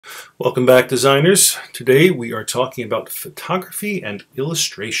Welcome back, designers. Today we are talking about photography and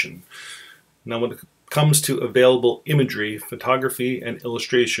illustration. Now, when it comes to available imagery, photography and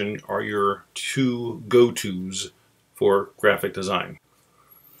illustration are your two go-tos for graphic design.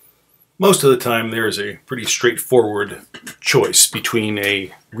 Most of the time there is a pretty straightforward choice between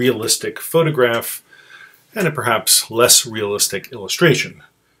a realistic photograph and a perhaps less realistic illustration.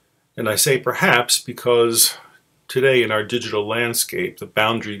 And I say perhaps because today in our digital landscape, the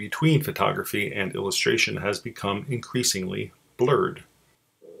boundary between photography and illustration has become increasingly blurred.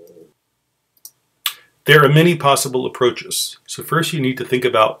 There are many possible approaches. So first you need to think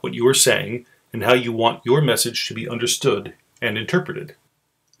about what you are saying and how you want your message to be understood and interpreted.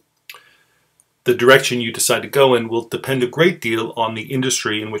 The direction you decide to go in will depend a great deal on the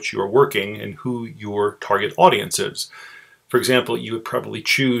industry in which you are working and who your target audience is. For example, you would probably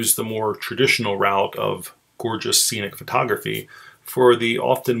choose the more traditional route of gorgeous scenic photography for the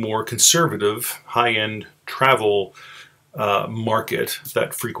often more conservative, high-end travel market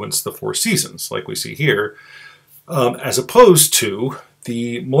that frequents the Four Seasons, like we see here, as opposed to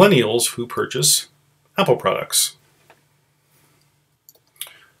the millennials who purchase Apple products.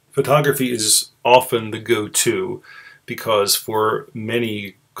 Photography is often the go-to because for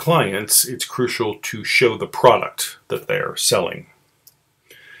many clients it's crucial to show the product that they're selling.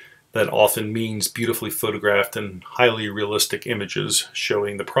 That often means beautifully photographed and highly realistic images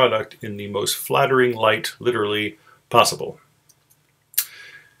showing the product in the most flattering light, literally, possible.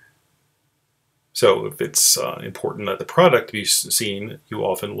 So if it's important that the product be seen, you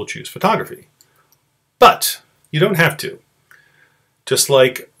often will choose photography. But you don't have to. Just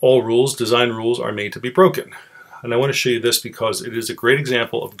like all rules, design rules are made to be broken. And I want to show you this because it is a great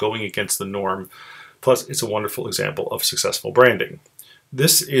example of going against the norm. Plus, it's a wonderful example of successful branding.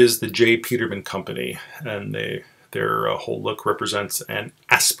 This is the J. Peterman Company, and their whole look represents an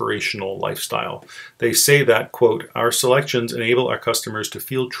aspirational lifestyle. They say that, quote, "Our selections enable our customers to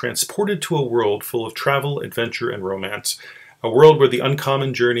feel transported to a world full of travel, adventure, and romance, a world where the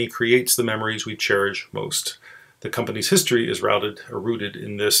uncommon journey creates the memories we cherish most. The company's history is rooted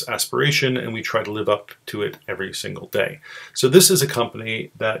in this aspiration, and we try to live up to it every single day." So this is a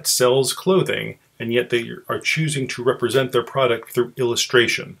company that sells clothing, and yet they are choosing to represent their product through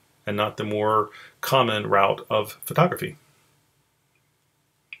illustration and not the more common route of photography.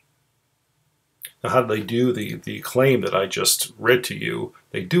 Now, how do they do the claim that I just read to you?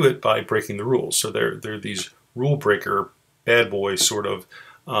 They do it by breaking the rules. So they're these rule breaker bad boys, sort of.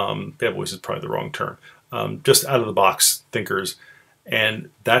 Bad boys is probably the wrong term. Just out of the box thinkers, and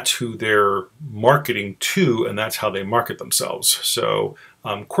that's who they're marketing to, and that's how they market themselves. So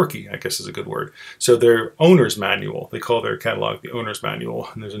quirky, I guess, is a good word. So their owner's manual, they call their catalog the owner's manual,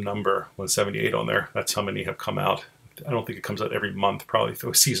 and there's a number 178 on there. That's how many have come out. I don't think it comes out every month, probably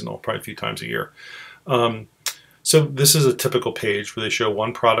seasonal, probably a few times a year. So this is a typical page where they show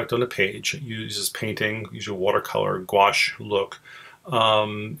one product on a page. It uses painting, usually watercolor, gouache look.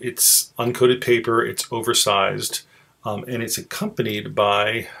 It's uncoated paper, it's oversized, and it's accompanied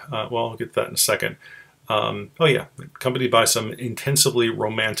by, well, I'll get to that in a second. Accompanied by some intensively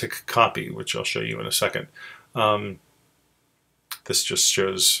romantic copy, which I'll show you in a second. This just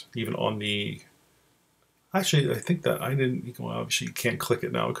shows, even on the, actually, I think that I didn't, well, obviously you can't click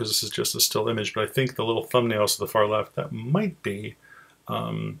it now because this is just a still image, but I think the little thumbnails to the far left, that might be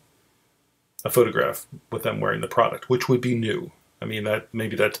a photograph with them wearing the product, which would be new. I mean,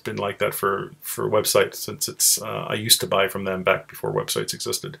 maybe that's been like that for websites since it's, I used to buy from them back before websites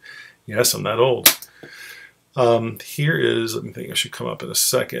existed. Yes, I'm that old. Here is, let me think, I should come up in a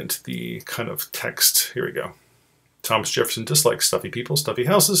second, the kind of text. Here we go. Thomas Jefferson disliked stuffy people, stuffy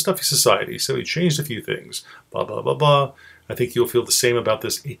houses, stuffy society, so he changed a few things. Blah, blah, blah, blah. I think you'll feel the same about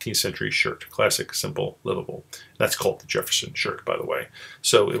this 18th century shirt. Classic, simple, livable. That's called the Jefferson shirt, by the way.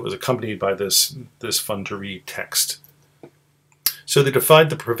 So it was accompanied by this fun-to-read text. So they defied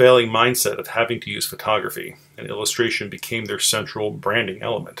the prevailing mindset of having to use photography, and illustration became their central branding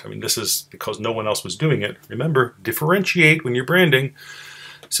element. I mean, this is because no one else was doing it. Remember, differentiate when you're branding.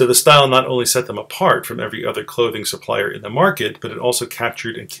 So the style not only set them apart from every other clothing supplier in the market, but it also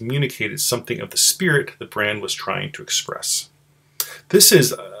captured and communicated something of the spirit the brand was trying to express. This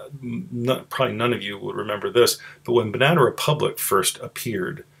is, probably none of you would remember this, but when Banana Republic first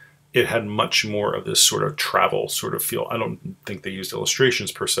appeared, it had much more of this sort of travel sort of feel. I don't think they used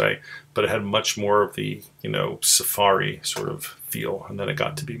illustrations per se, but it had much more of the, safari sort of feel. And then it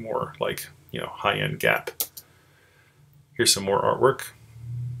got to be more like, high-end Gap. Here's some more artwork.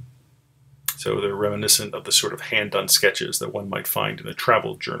 So they're reminiscent of the sort of hand-done sketches that one might find in a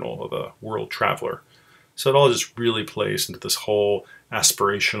travel journal of a world traveler. So it all just really plays into this whole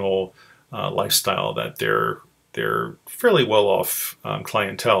aspirational lifestyle that they're fairly well-off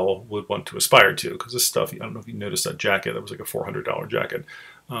clientele would want to aspire to, because this stuff, I don't know if you noticed that jacket, that was like a $400 jacket.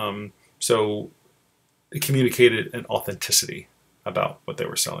 So it communicated an authenticity about what they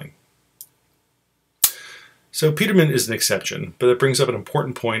were selling. So Peterman is an exception, but it brings up an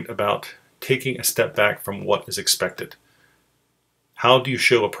important point about taking a step back from what is expected. How do you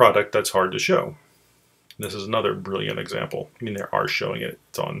show a product that's hard to show? This is another brilliant example. I mean, they are showing it.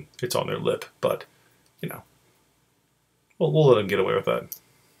 It's on their lip, but you know, we'll let them get away with that.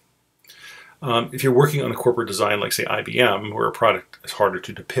 If you're working on a corporate design, like say IBM, where a product is harder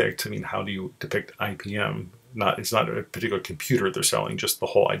to depict, I mean, how do you depict IBM? It's not a particular computer they're selling, just the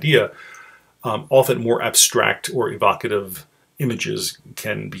whole idea. Often more abstract or evocative images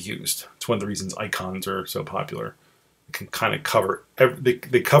can be used. It's one of the reasons icons are so popular. They can kind of cover,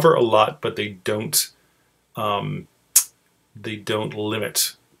 they cover a lot, but they don't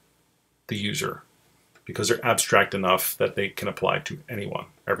limit the user, because they're abstract enough that they can apply to anyone,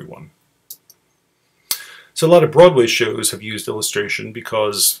 everyone. So a lot of Broadway shows have used illustration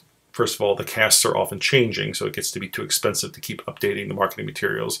because, first of all, the casts are often changing, so it gets to be too expensive to keep updating the marketing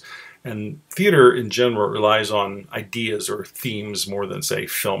materials. And theater in general relies on ideas or themes more than, say,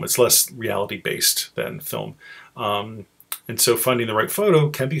 film. It's less reality-based than film. And so finding the right photo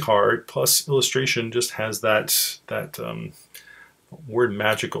can be hard, plus illustration just has that word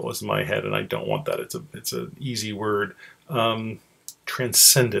magical is in my head, and I don't want that. It's an easy word.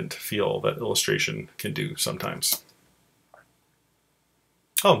 Transcendent feel that illustration can do sometimes.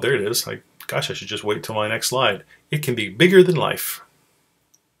 Oh, there it is. Gosh, I should just wait till my next slide. It can be bigger than life.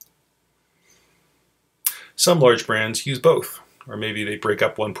 Some large brands use both, or maybe they break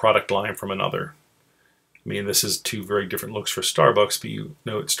up one product line from another. I mean, this is two very different looks for Starbucks, but you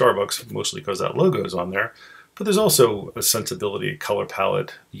know it's Starbucks mostly because that logo is on there. But there's also a sensibility, a color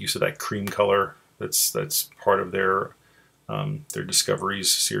palette, the use of that cream color. That's part of their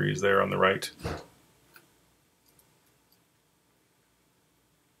Discoveries series there on the right.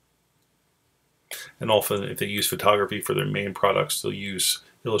 And often, if they use photography for their main products, they'll use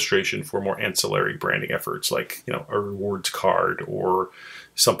illustration for more ancillary branding efforts, like, you know, a rewards card or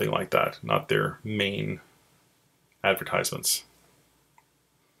something like that, not their main advertisements.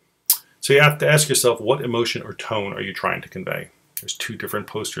 So you have to ask yourself, what emotion or tone are you trying to convey? There's two different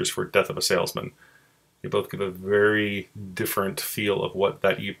posters for Death of a Salesman. They both give a very different feel of what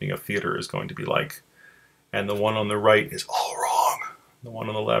that evening of theater is going to be like. And the one on the right is all wrong. The one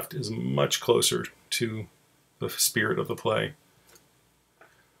on the left is much closer to the spirit of the play.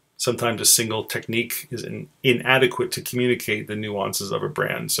 Sometimes a single technique is inadequate to communicate the nuances of a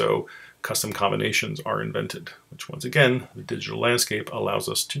brand, so custom combinations are invented, which once again, the digital landscape allows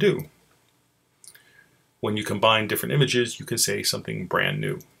us to do. When you combine different images, you can say something brand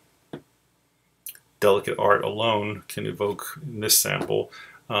new. Delicate art alone can evoke, in this sample,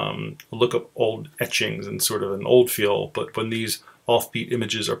 a look of old etchings and sort of an old feel, but when these offbeat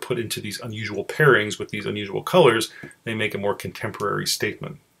images are put into these unusual pairings with these unusual colors, they make a more contemporary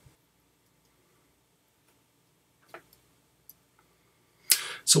statement.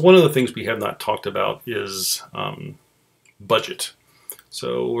 So one of the things we have not talked about is budget.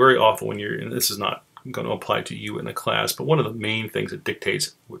 So very often when you're, and this is not going to apply to you in a class, but one of the main things that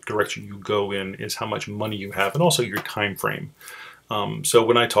dictates what direction you go in is how much money you have and also your time frame. So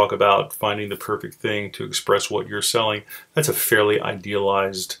when I talk about finding the perfect thing to express what you're selling, that's a fairly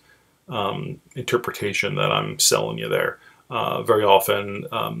idealized interpretation that I'm selling you there. Very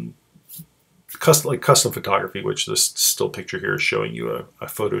often, custom photography, which this still picture here is showing you a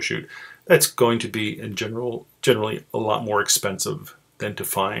photo shoot, that's going to be in generally a lot more expensive than to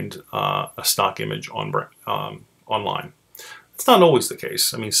find a stock image online. It's not always the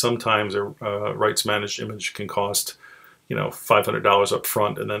case. I mean, sometimes a rights managed image can cost, you know, $500 up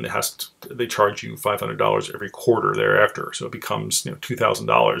front, and then they charge you $500 every quarter thereafter. So it becomes, you know,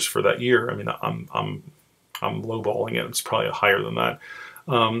 $2,000 for that year. I mean, I'm lowballing it. It's probably higher than that.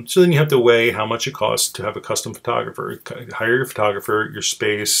 So then you have to weigh how much it costs to have a custom photographer. Hire your photographer, your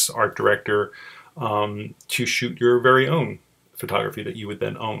space, art director, to shoot your very own photography that you would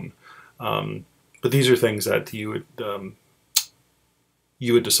then own. But these are things that you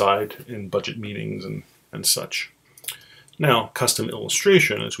would decide in budget meetings and such. Now, custom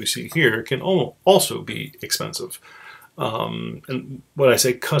illustration, as we see here, can also be expensive. And when I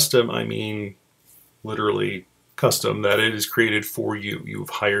say custom, I mean literally custom, that it is created for you. You've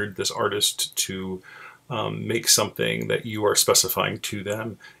hired this artist to make something that you are specifying to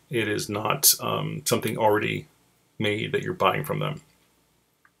them. It is not something already made that you're buying from them.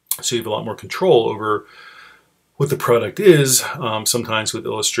 So you have a lot more control over what the product is. Sometimes with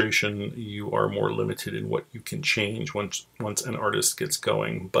illustration, you are more limited in what you can change once an artist gets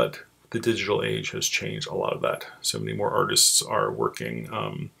going, but the digital age has changed a lot of that. So many more artists are working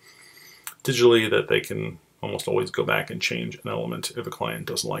digitally that they can almost always go back and change an element if a client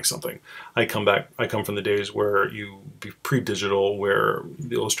doesn't like something. I come from the days where you be pre-digital, where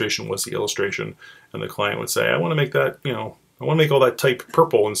the illustration was the illustration, and the client would say, I want to make that, I want to make all that type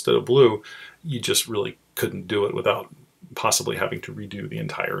purple instead of blue. You just really couldn't do it without possibly having to redo the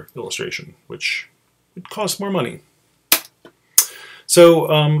entire illustration, which would cost more money. So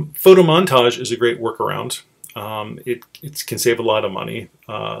photo montage is a great workaround. It can save a lot of money.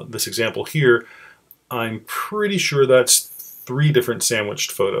 This example here, I'm pretty sure that's 3 different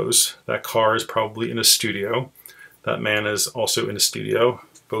sandwiched photos. That car is probably in a studio. That man is also in a studio,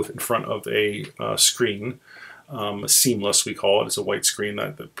 both in front of a screen. Seamless, we call it. It's a white screen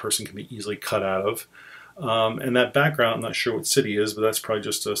that the person can be easily cut out of. And that background, I'm not sure what city it is, but that's probably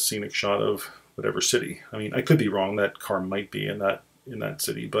just a scenic shot of whatever city. I mean, I could be wrong. That car might be in that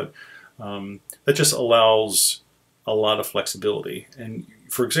city, but that just allows a lot of flexibility. And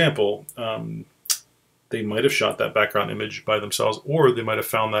for example, they might have shot that background image by themselves, or they might have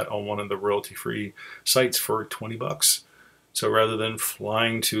found that on one of the royalty-free sites for 20 bucks. So rather than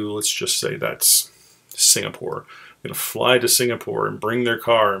flying to, let's just say that's Singapore, they're going to fly to Singapore and bring their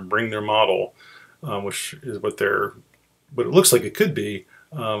car and bring their model, which is what it looks like it could be.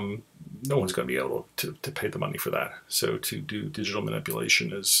 No one's going to be able to pay the money for that. So to do digital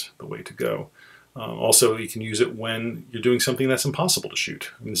manipulation is the way to go. Also, you can use it when you're doing something that's impossible to shoot.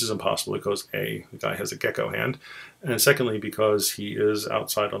 I mean, this is impossible because A, the guy has a gecko hand, and secondly, because he is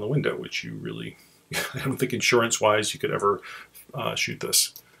outside on the window, which you really, I don't think insurance-wise you could ever shoot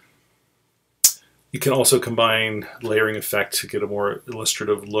this. You can also combine layering effect to get a more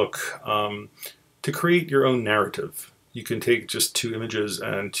illustrative look to create your own narrative. You can take just 2 images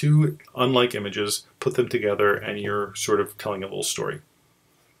and 2 unlike images, put them together, and you're sort of telling a little story.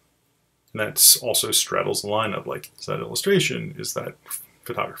 And that's also straddles the line of, like, is that illustration? Is that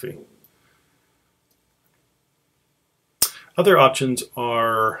photography? Other options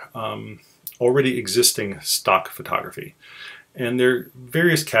are already existing stock photography. And there are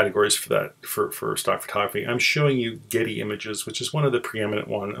various categories for that, for stock photography. I'm showing you Getty Images, which is one of the preeminent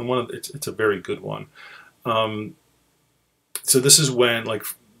one, and it's a very good one. So this is when, like,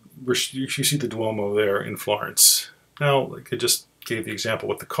 you see the Duomo there in Florence. Now, like I just gave the example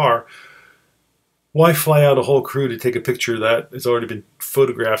with the car. Why fly out a whole crew to take a picture that has already been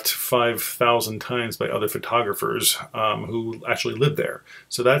photographed 5,000 times by other photographers who actually live there?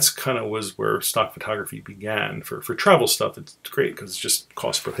 So that's kind of was where stock photography began. For travel stuff, it's great because it's just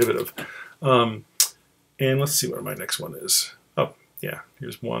cost prohibitive. And let's see what my next one is. Oh, yeah,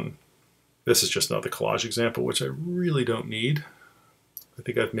 here's one. This is just another collage example, which I really don't need. I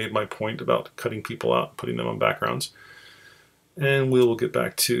think I've made my point about cutting people out, putting them on backgrounds. And we will get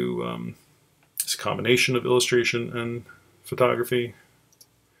back to this combination of illustration and photography,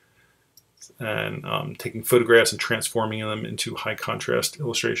 and taking photographs and transforming them into high contrast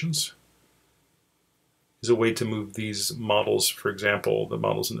illustrations is a way to move these models, for example, the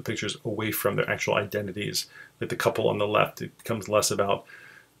models in the pictures, away from their actual identities. Like the couple on the left, it becomes less about,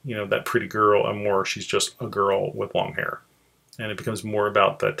 that pretty girl and more she's just a girl with long hair. And it becomes more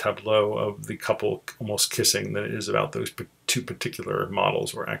about that tableau of the couple almost kissing than it is about those 2 particular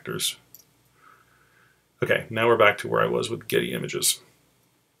models or actors. Okay, now we're back to where I was with Getty Images.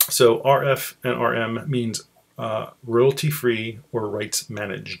 So RF and RM means royalty-free or rights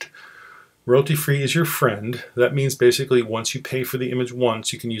managed. Royalty-free is your friend. That means basically once you pay for the image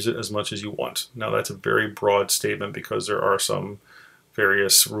once, you can use it as much as you want. Now that's a very broad statement because there are some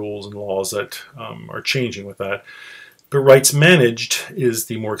various rules and laws that are changing with that. But rights managed is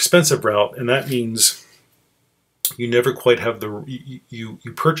the more expensive route, and that means you never quite have you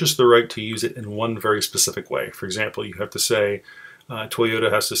purchase the right to use it in one very specific way. For example, you have to say, Toyota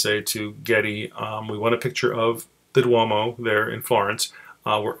has to say to Getty, we want a picture of the Duomo there in Florence.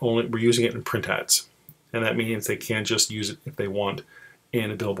 We're using it in print ads, and that means they can't just use it if they want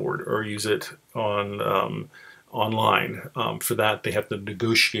in a billboard or use it on online. For that, they have to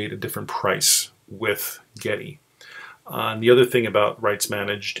negotiate a different price with Getty. And the other thing about rights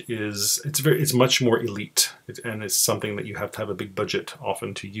managed is it's much more elite, and it's something that you have to have a big budget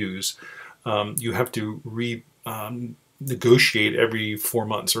often to use. You have to negotiate every 4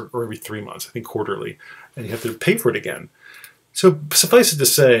 months or every 3 months, I think quarterly, and you have to pay for it again. So suffice it to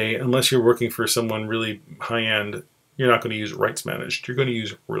say, unless you're working for someone really high-end, you're not going to use rights managed. You're going to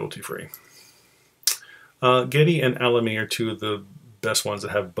use royalty-free. Getty and Alamy are 2 of the best ones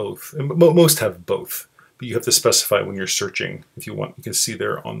that have both, and most have both, but you have to specify when you're searching. If you want, you can see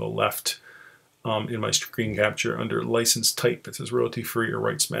there on the left in my screen capture under license type, it says royalty free or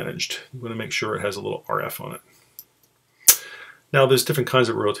rights managed. You want to make sure it has a little RF on it. Now there's different kinds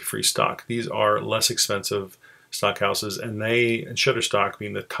of royalty free stock. These are less expensive stock houses, and Shutterstock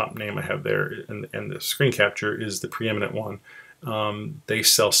being the top name I have there, and the screen capture is the preeminent one. They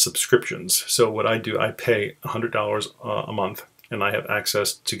sell subscriptions. So what I do, I pay $100 a month, and I have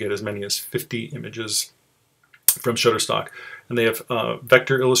access to get as many as 50 images from Shutterstock, and they have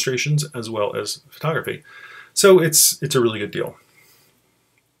vector illustrations as well as photography. So it's a really good deal.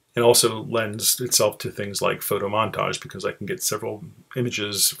 It also lends itself to things like photo montage, because I can get several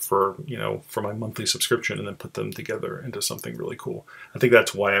images for my monthly subscription and then put them together into something really cool. I think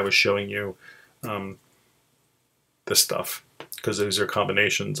that's why I was showing you this stuff, because those are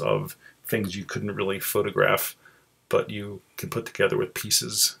combinations of things you couldn't really photograph, but you can put together with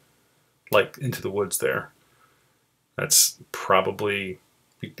pieces, like Into the Woods there. That's probably,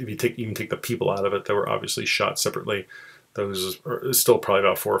 if you even take the people out of it that were obviously shot separately, those are still probably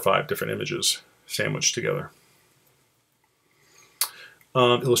about 4 or 5 different images sandwiched together.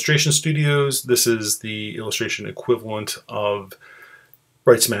 Illustration Studios, this is the illustration equivalent of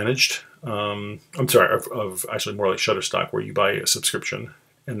rights managed. I'm sorry, of actually more like Shutterstock, where you buy a subscription,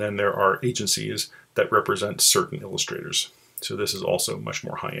 and then there are agencies that represent certain illustrators. So this is also much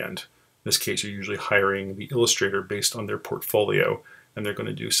more high-end. In this case, you're usually hiring the illustrator based on their portfolio, and they're going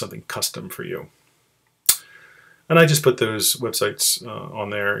to do something custom for you. And I just put those websites on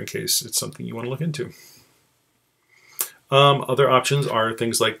there in case it's something you want to look into. Other options are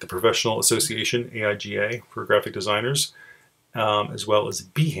things like the Professional Association, AIGA, for graphic designers, as well as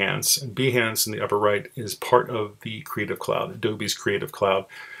Behance. And Behance in the upper right is part of the Creative Cloud, Adobe's Creative Cloud.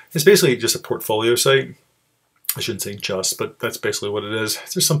 It's basically just a portfolio site. I shouldn't say just, but that's basically what it is.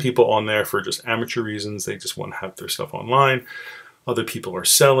 There's some people on there for just amateur reasons. They just want to have their stuff online. Other people are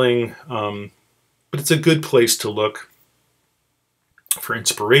selling. But it's a good place to look for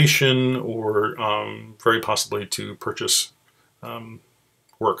inspiration, or very possibly to purchase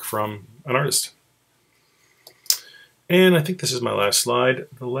work from an artist. And I think this is my last slide.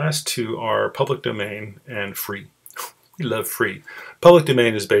 The last two are public domain and free. We love free. Public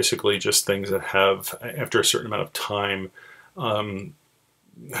domain is basically just things that have, after a certain amount of time,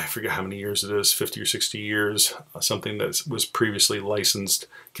 I forget how many years it is, 50 or 60 years, something that was previously licensed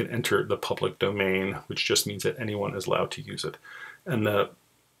can enter the public domain, which just means that anyone is allowed to use it. And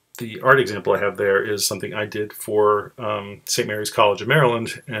the art example I have there is something I did for St. Mary's College of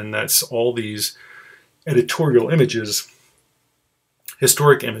Maryland, and that's all these editorial images,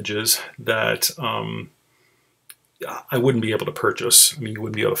 historic images that I wouldn't be able to purchase. I mean, you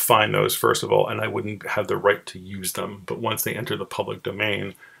wouldn't be able to find those, first of all, and I wouldn't have the right to use them. But once they enter the public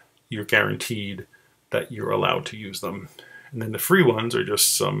domain, you're guaranteed that you're allowed to use them. And then the free ones are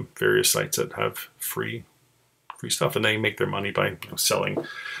just some various sites that have free stuff, and they make their money by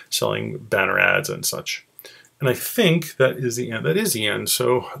selling banner ads and such. And I think that is the end. That is the end.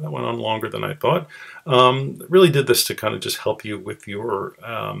 So that went on longer than I thought. Really did this to kind of just help you with your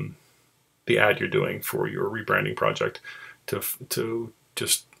the ad you're doing for your rebranding project, to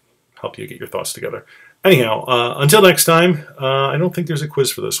just help you get your thoughts together. Anyhow, until next time, I don't think there's a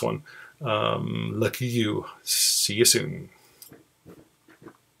quiz for this one. Lucky you. See you soon.